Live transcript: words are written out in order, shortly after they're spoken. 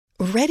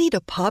Ready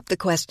to pop the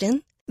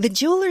question? The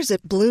jewelers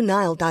at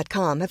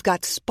BlueNile.com have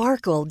got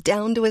sparkle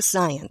down to a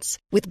science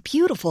with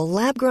beautiful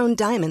lab-grown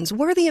diamonds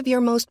worthy of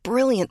your most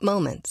brilliant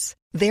moments.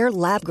 Their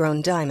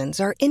lab-grown diamonds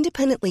are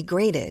independently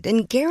graded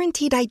and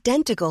guaranteed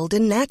identical to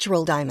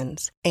natural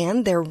diamonds,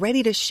 and they're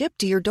ready to ship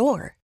to your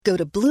door. Go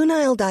to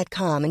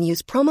BlueNile.com and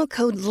use promo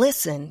code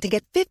LISTEN to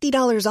get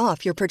 $50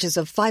 off your purchase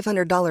of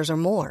 $500 or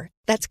more.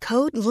 That's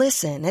code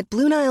LISTEN at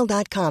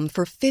BlueNile.com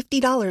for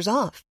 $50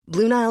 off.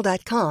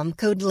 BlueNile.com,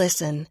 code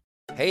LISTEN.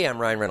 Hey, I'm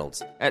Ryan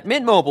Reynolds. At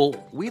Mint Mobile,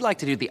 we like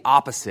to do the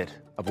opposite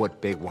of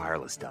what Big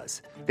Wireless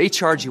does. They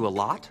charge you a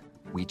lot,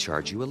 we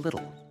charge you a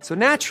little. So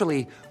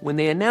naturally, when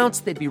they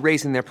announced they'd be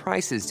raising their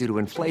prices due to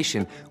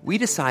inflation, we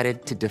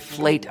decided to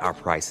deflate our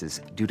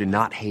prices due to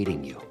not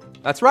hating you.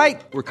 That's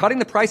right. We're cutting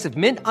the price of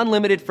Mint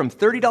Unlimited from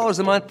 $30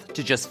 a month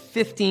to just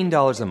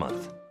 $15 a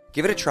month.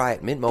 Give it a try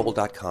at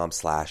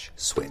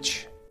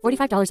mintmobile.com/switch.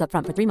 $45 up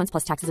front for 3 months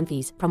plus taxes and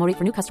fees. Promo rate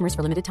for new customers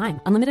for limited time.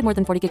 Unlimited more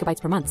than 40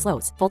 gigabytes per month.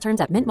 Slows full terms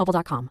at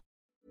mintmobile.com.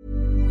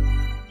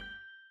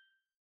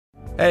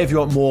 Hey, if you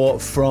want more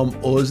from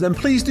us, then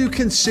please do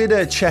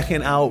consider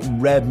checking out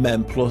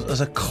Redmen Plus as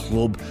a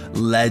club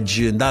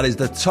legend. That is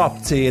the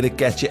top tier that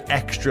gets you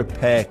extra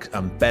perks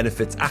and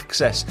benefits,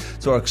 access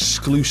to our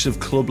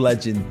exclusive Club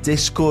Legend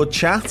Discord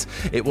chat.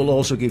 It will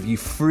also give you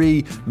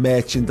free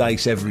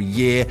merchandise every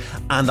year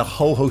and a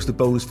whole host of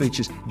bonus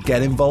features.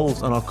 Get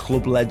involved on our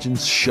Club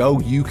Legends show.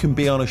 You can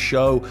be on a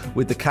show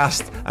with the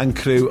cast and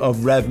crew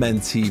of Redmen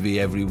TV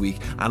every week,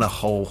 and a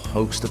whole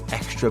host of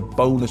extra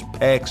bonus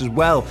perks, as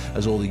well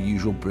as all the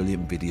usual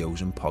brilliant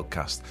videos and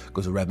podcasts.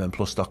 Go to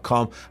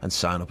redmenplus.com and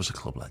sign up as a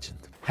club legend.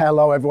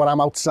 Hello everyone, I'm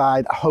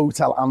outside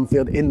Hotel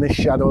Anfield in the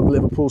shadow of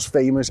Liverpool's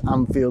famous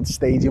Anfield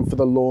Stadium for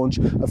the launch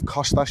of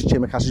Kostas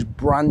Tsimikas'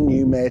 brand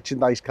new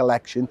merchandise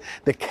collection,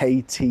 the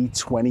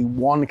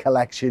KT21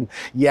 collection.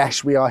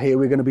 Yes, we are here.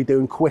 We're going to be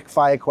doing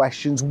quickfire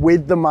questions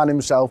with the man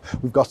himself.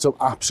 We've got some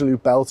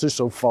absolute belters,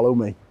 so follow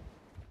me.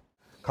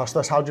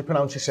 Kostas, how do you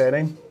pronounce your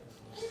surname?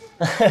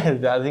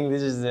 I think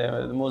this is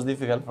the most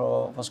difficult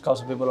for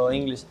Scouse people or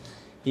English.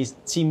 It's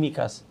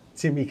Tsimikas.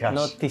 Tsimikas.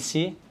 Not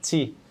TC,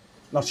 T.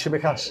 Not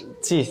Tsimikas.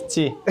 T.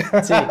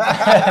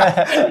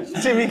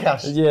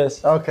 Tsimikas.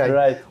 Yes. Okay.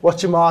 Right.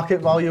 What's your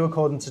market value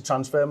according to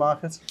Transfer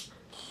Market?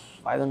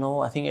 I don't know.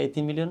 I think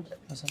 18 million.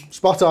 Or something.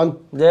 Spot on.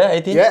 Yeah,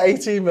 18. Yeah,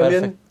 18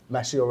 million. Perfect.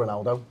 Messi or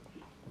Ronaldo?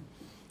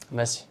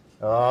 Messi.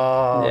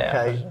 Oh,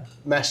 okay. Yeah.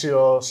 Messi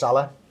or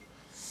Salah?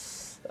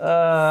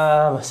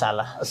 Salah.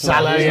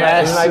 Salah, He's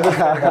yes. my good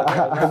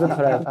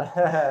friend.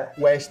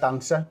 Worst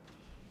dancer?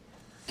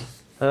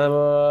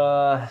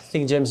 I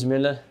think James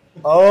Miller.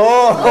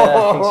 Oh! Yeah,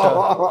 I think so.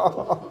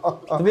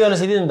 To be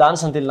honest, he didn't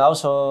dance until now,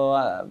 so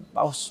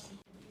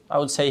I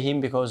would say him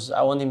because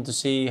I want him to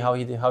see how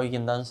he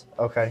can dance.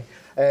 Okay.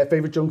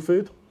 Favourite junk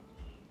food?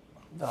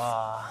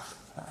 I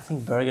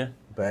think burger.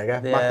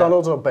 Burger. Yeah.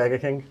 McDonald's or Burger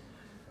King?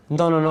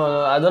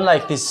 No. I don't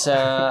like this.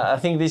 I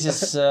think this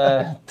is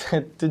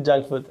too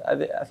junk food.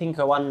 I think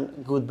one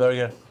good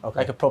burger, Okay.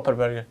 like a proper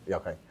burger. Yeah,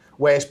 okay.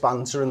 Worst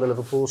banter in the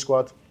Liverpool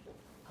squad?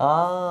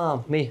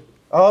 Me.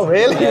 Oh,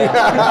 really?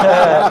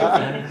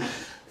 Yeah.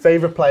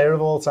 Favourite player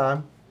of all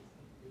time?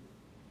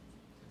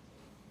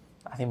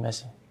 I think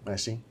Messi.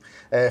 Messi.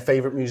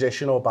 Favourite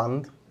musician or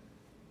band?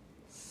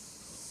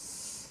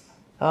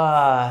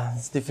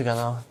 It's difficult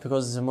now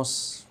because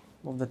most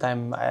of the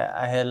time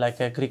I hear like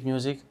Greek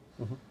music.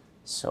 Mm-hmm.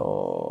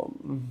 So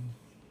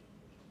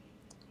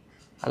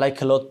I like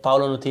a lot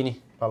Paolo Nutini.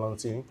 Paolo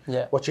Nutini?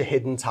 Yeah. What's your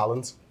hidden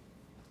talent?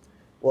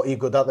 What are you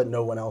good at that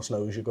no one else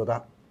knows you're good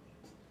at?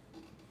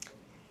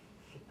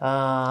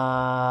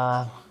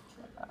 I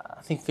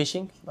think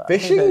fishing.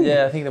 Fishing?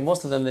 I think that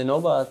most of them they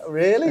know, but...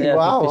 Really? Yeah,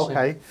 Wow, fishing.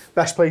 okay.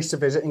 Best place to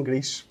visit in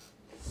Greece?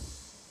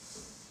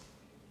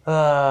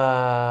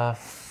 For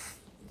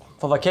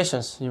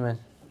vacations, you mean?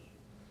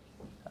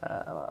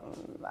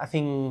 I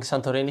think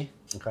Santorini.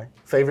 Okay.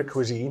 Favourite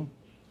cuisine?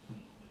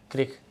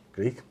 Greek.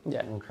 Greek?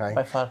 Yeah, Okay.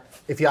 by far.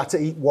 If you had to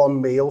eat one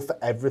meal for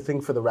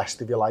everything for the rest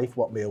of your life,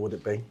 what meal would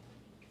it be?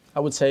 I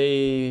would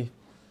say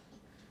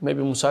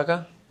maybe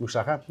moussaka.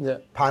 Moussaka? Yeah.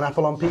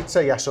 Pineapple on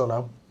pizza, yes or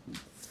no?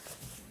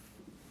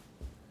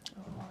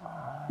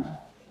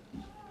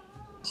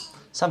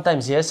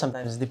 Sometimes yes,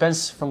 sometimes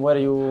depends from where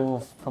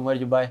you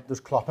buy.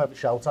 Does Klopp ever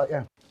shout at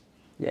you?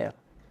 Yeah.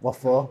 What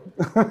for?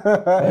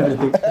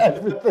 Everything.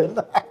 Everything.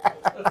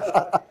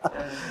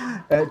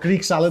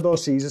 Greek salad or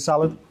Caesar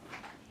salad?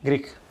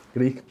 Greek.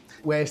 Greek.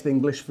 Worst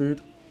English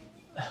food?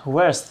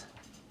 Worst.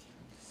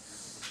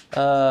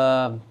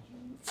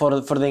 For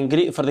the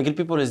Greek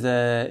people is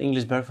the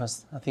English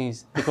breakfast. I think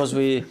it's because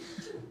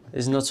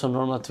it's not so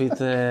normal to eat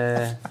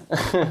the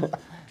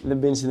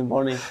beans in the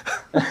morning.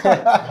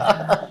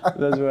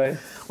 That's right.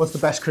 What's the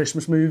best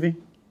Christmas movie?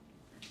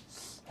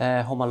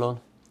 Home Alone.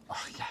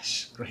 Oh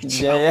yes, great.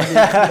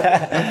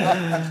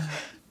 Yeah.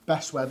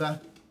 Best weather,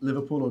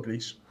 Liverpool or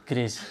Greece?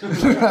 Greece.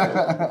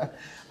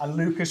 And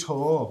Lucas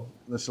Hall,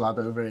 this lad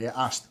over here,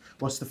 asked,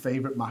 what's the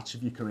favourite match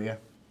of your career?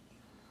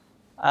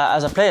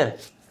 As a player,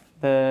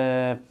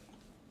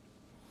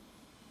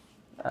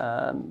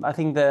 I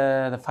think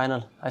the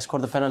final. I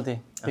scored the penalty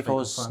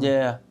because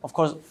of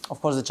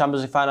course the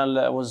Champions League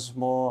final was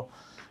more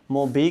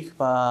big,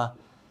 but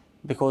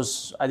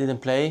because I didn't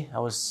play, I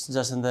was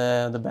just in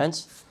the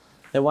bench.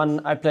 The one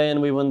I played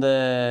and we won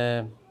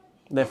the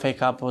FA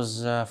Cup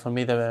was for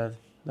me the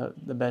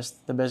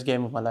best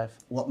game of my life.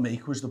 What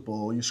make was the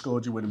ball you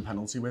scored your winning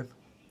penalty with?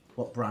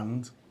 What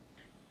brand?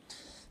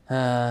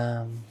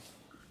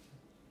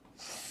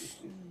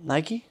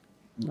 Nike?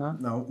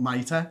 No,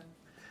 Mitre.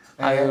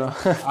 I don't know.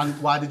 And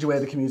why did you wear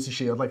the community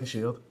shield like a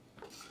shield?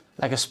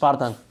 Like a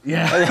Spartan.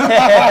 Yeah.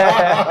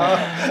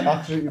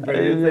 Absolutely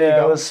brilliant. There you Yeah,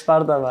 go. I was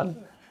Spartan, man.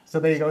 So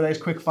there you go. There's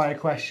quick fire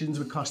questions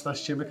with Kostas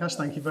Tsimikas.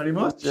 Thank you very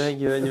much. Thank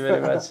you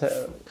very much.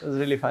 It was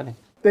really funny.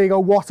 There you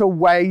go. What a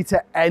way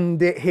to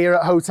end it here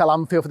at Hotel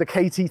Anfield for the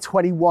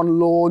KT21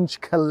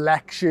 launch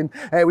collection.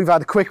 We've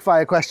had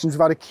quick-fire questions.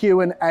 We've had a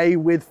Q&A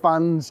with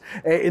fans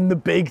in the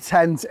big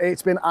tent.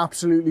 It's been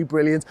absolutely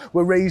brilliant.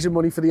 We're raising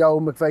money for the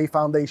Owen McVeigh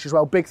Foundation as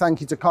well. Big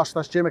thank you to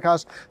Kostas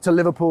Tsimikas, to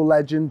Liverpool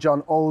legend John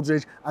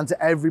Aldridge, and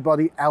to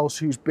everybody else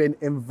who's been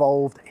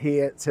involved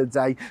here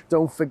today.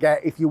 Don't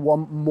forget, if you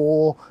want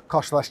more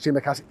Kostas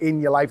Tsimikas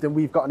in your life, then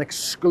we've got an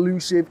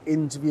exclusive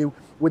interview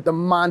with the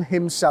man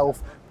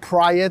himself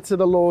prior to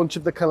the launch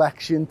of the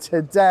collection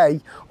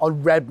today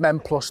on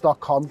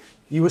redmenplus.com.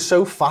 You were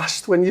so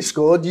fast when you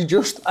scored, you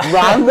just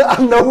ran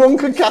and no one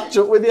could catch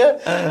up with you.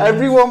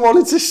 Everyone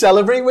wanted to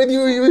celebrate with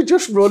you. You were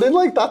just running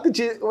like that.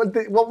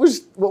 What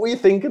were you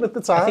thinking at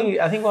the time?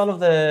 I think one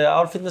of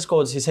our fitness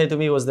coaches, he said to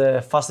me, was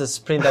the fastest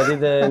sprint I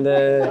did in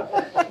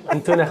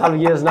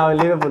 2.5 years now in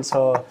Liverpool.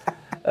 So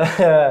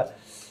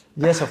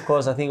yes, of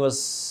course, I think it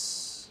was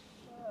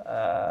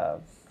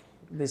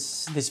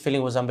this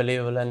feeling was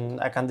unbelievable,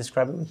 and I can't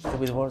describe it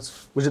with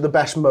words. Was it the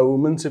best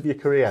moment of your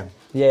career?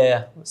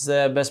 Yeah, it's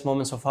the best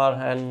moment so far,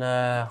 and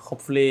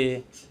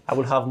hopefully I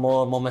will have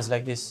more moments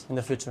like this in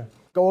the future.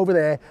 Go over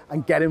there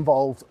and get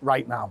involved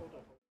right now.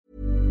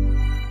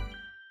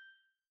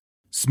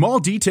 Small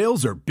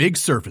details are big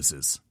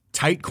surfaces.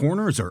 Tight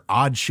corners are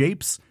odd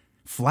shapes.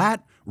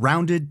 Flat,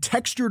 rounded,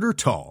 textured, or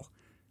tall.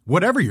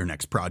 Whatever your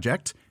next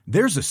project,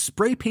 there's a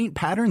spray paint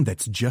pattern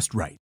that's just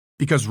right.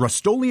 Because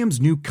Rust-Oleum's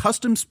new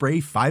Custom Spray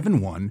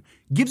 5-in-1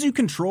 gives you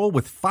control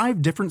with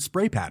 5 different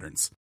spray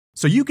patterns.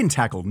 So you can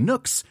tackle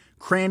nooks,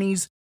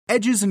 crannies,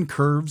 edges, and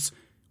curves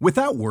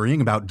without worrying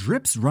about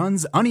drips,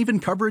 runs, uneven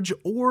coverage,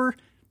 or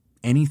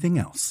anything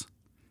else.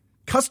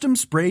 Custom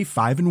Spray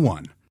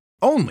 5-in-1.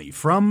 Only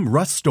from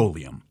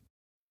Rust-Oleum.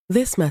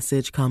 This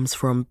message comes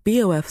from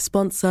BOF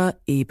sponsor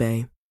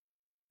eBay.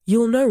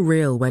 You'll know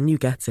real when you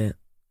get it.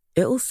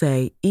 It'll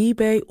say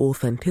eBay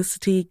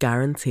Authenticity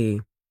Guarantee.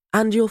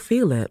 And you'll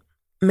feel it.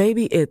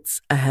 Maybe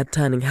it's a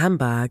head-turning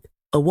handbag,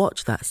 a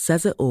watch that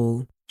says it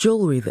all,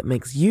 jewelry that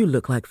makes you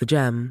look like the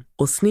gem,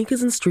 or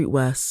sneakers and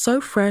streetwear so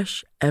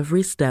fresh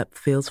every step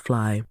feels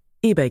fly.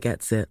 eBay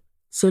gets it.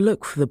 So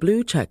look for the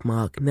blue check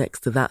mark next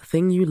to that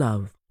thing you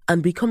love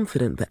and be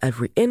confident that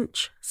every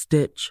inch,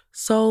 stitch,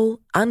 sole,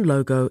 and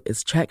logo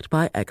is checked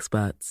by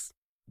experts.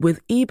 With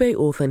eBay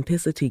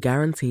Authenticity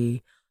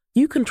Guarantee,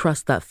 you can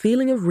trust that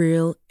feeling of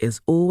real is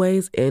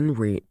always in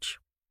reach.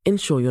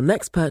 Ensure your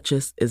next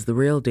purchase is the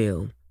real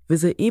deal.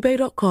 Visit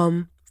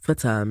ebay.com for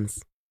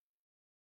terms.